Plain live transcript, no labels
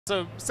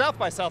So South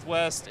by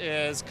Southwest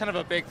is kind of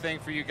a big thing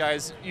for you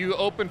guys. You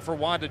opened for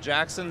Wanda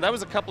Jackson. That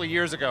was a couple of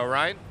years ago,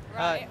 right?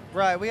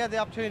 Right. We had the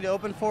opportunity to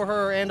open for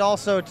her and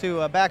also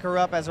to back her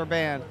up as her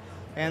band.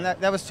 And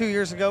that was 2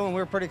 years ago, and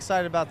we were pretty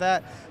excited about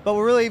that. But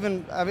we're really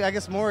even, I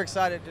guess, more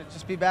excited to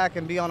just be back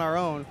and be on our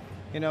own,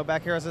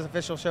 back here as an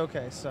official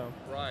showcase. So.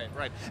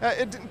 Right.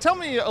 Tell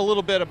me a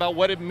little bit about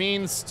what it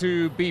means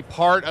to be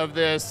part of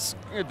this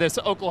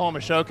Oklahoma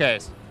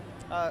showcase.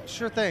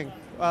 Sure thing.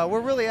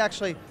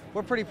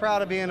 We're pretty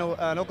proud of being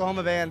an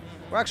Oklahoma band.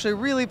 We're actually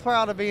really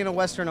proud of being a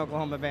Western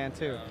Oklahoma band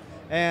too,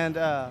 and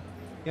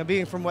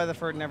being from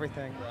Weatherford and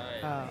everything.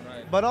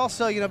 Right. But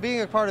also,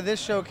 being a part of this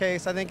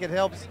showcase, I think it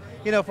helps.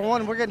 For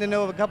one, we're getting to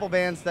know a couple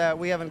bands that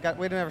we've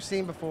never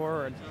seen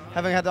before and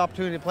haven't had the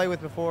opportunity to play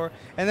with before,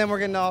 and then we're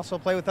getting to also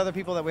play with other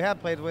people that we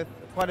have played with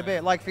quite a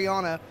bit, like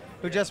Fiona,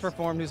 who just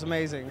performed, who's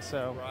amazing.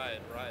 So.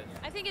 Right.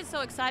 I think it's so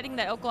exciting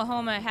that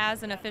Oklahoma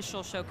has an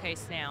official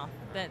showcase now.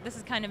 That this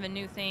is kind of a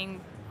new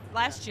thing.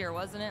 Last year,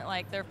 wasn't it?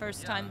 Like their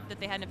first time that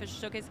they had an official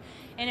showcase,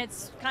 and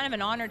it's kind of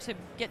an honor to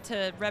get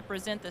to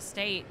represent the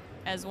state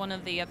as one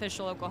of the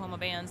official Oklahoma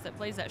bands that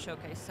plays that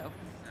showcase. So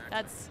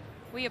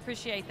we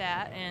appreciate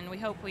that, and we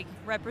hope we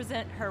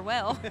represent her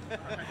well.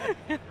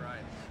 Right.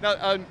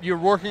 Now, you're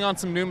working on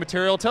some new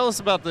material. Tell us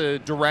about the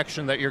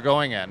direction that you're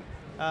going in.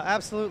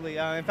 Absolutely.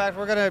 In fact,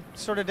 we're going to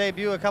sort of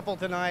debut a couple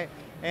tonight,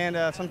 and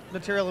some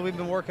material that we've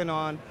been working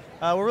on.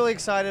 We're really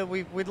excited.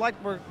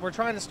 We're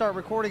trying to start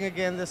recording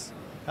again this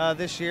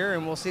year,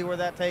 and we'll see where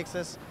that takes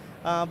us.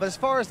 But as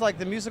far as like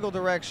the musical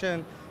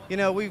direction,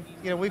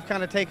 we've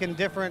kind of taken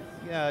different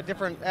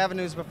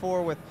avenues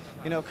before with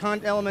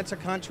elements of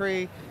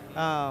country,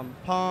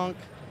 punk,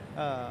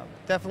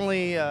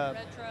 definitely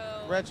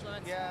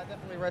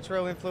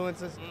retro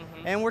influences,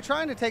 and we're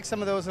trying to take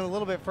some of those in a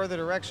little bit further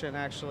direction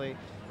actually.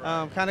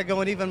 Kind of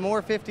going even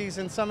more 50s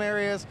in some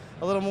areas,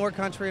 a little more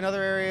country in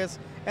other areas,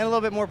 and a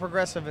little bit more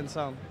progressive in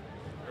some.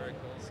 Very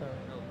cool. So.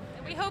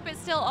 We hope it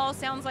still all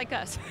sounds like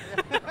us.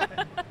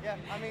 Yeah,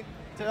 I mean,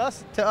 to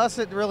us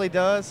it really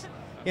does,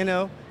 and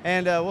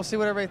we'll see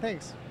what everybody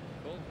thinks.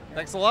 Cool.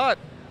 Thanks a lot.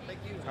 Thank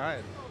you. All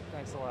right.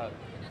 Thanks a lot.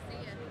 Good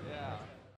to see you.